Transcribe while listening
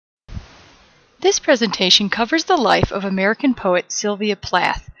This presentation covers the life of American poet Sylvia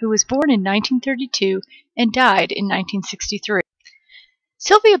Plath, who was born in 1932 and died in 1963.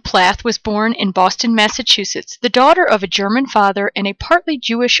 Sylvia Plath was born in Boston, Massachusetts, the daughter of a German father and a partly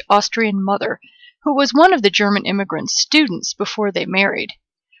Jewish Austrian mother, who was one of the German immigrants' students before they married.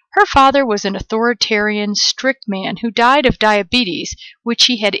 Her father was an authoritarian, strict man who died of diabetes, which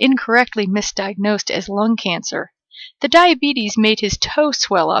he had incorrectly misdiagnosed as lung cancer. The diabetes made his toe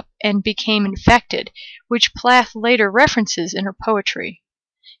swell up and became infected, which Plath later references in her poetry.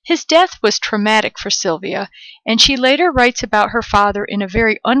 His death was traumatic for Sylvia, and she later writes about her father in a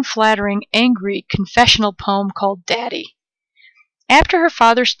very unflattering, angry, confessional poem called Daddy. After her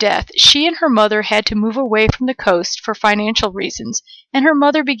father's death, she and her mother had to move away from the coast for financial reasons, and her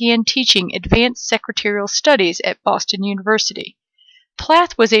mother began teaching advanced secretarial studies at Boston University.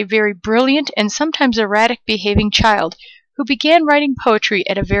 Plath was a very brilliant and sometimes erratic-behaving child who began writing poetry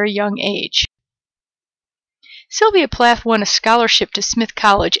at a very young age. Sylvia Plath won a scholarship to Smith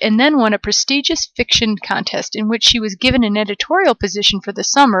College and then won a prestigious fiction contest in which she was given an editorial position for the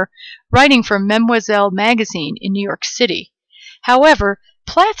summer, writing for Mademoiselle magazine in New York City. However,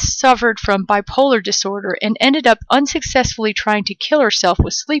 Plath suffered from bipolar disorder and ended up unsuccessfully trying to kill herself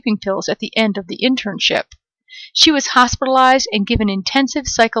with sleeping pills at the end of the internship. She was hospitalized and given intensive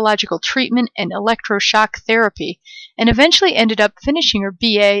psychological treatment and electroshock therapy, and eventually ended up finishing her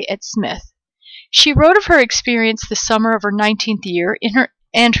BA at Smith. She wrote of her experience the summer of her 19th year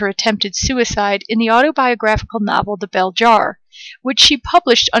and her attempted suicide in the autobiographical novel The Bell Jar, which she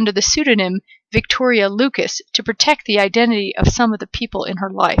published under the pseudonym Victoria Lucas to protect the identity of some of the people in her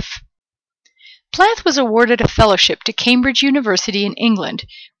life. Plath was awarded a fellowship to Cambridge University in England,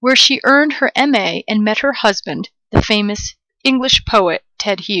 where she earned her MA and met her husband, the famous English poet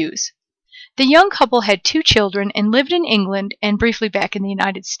Ted Hughes. The young couple had 2 children and lived in England and briefly back in the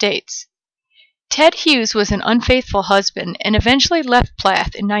United States. Ted Hughes was an unfaithful husband and eventually left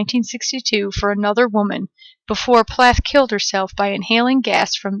Plath in 1962 for another woman before Plath killed herself by inhaling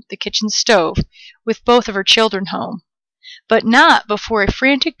gas from the kitchen stove, with both of her children home, but not before a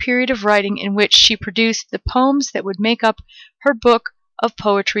frantic period of writing in which she produced the poems that would make up her book of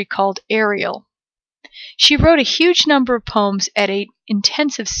poetry called Ariel. She wrote a huge number of poems at an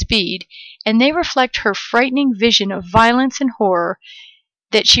intensive speed, and they reflect her frightening vision of violence and horror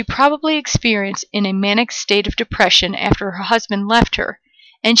that she probably experienced in a manic state of depression after her husband left her,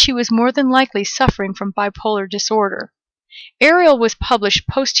 and she was more than likely suffering from bipolar disorder. Ariel was published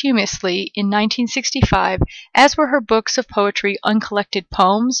posthumously in 1965, as were her books of poetry Uncollected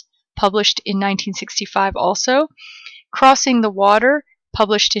Poems, published in 1965 also, Crossing the Water,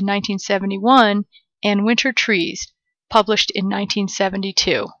 published in 1971, and Winter Trees, published in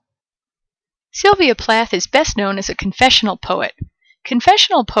 1972. Sylvia Plath is best known as a confessional poet.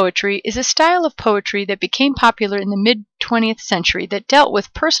 Confessional poetry is a style of poetry that became popular in the mid-20th century that dealt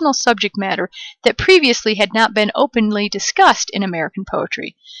with personal subject matter that previously had not been openly discussed in American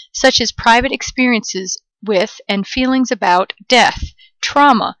poetry, such as private experiences with and feelings about death,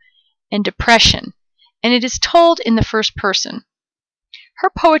 trauma, and depression, and it is told in the first person. Her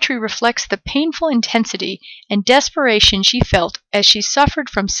poetry reflects the painful intensity and desperation she felt as she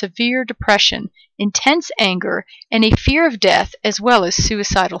suffered from severe depression, intense anger, and a fear of death as well as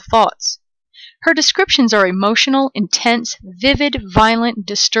suicidal thoughts. Her descriptions are emotional, intense, vivid, violent,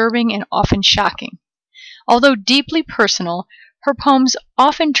 disturbing, and often shocking. Although deeply personal, her poems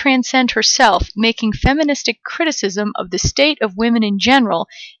often transcend herself, making feministic criticism of the state of women in general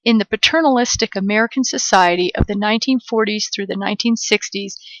in the paternalistic American society of the 1940s through the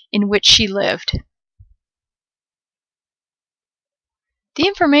 1960s in which she lived. The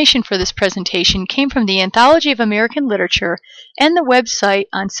information for this presentation came from the Anthology of American Literature and the website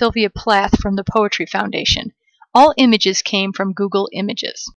on Sylvia Plath from the Poetry Foundation. All images came from Google Images.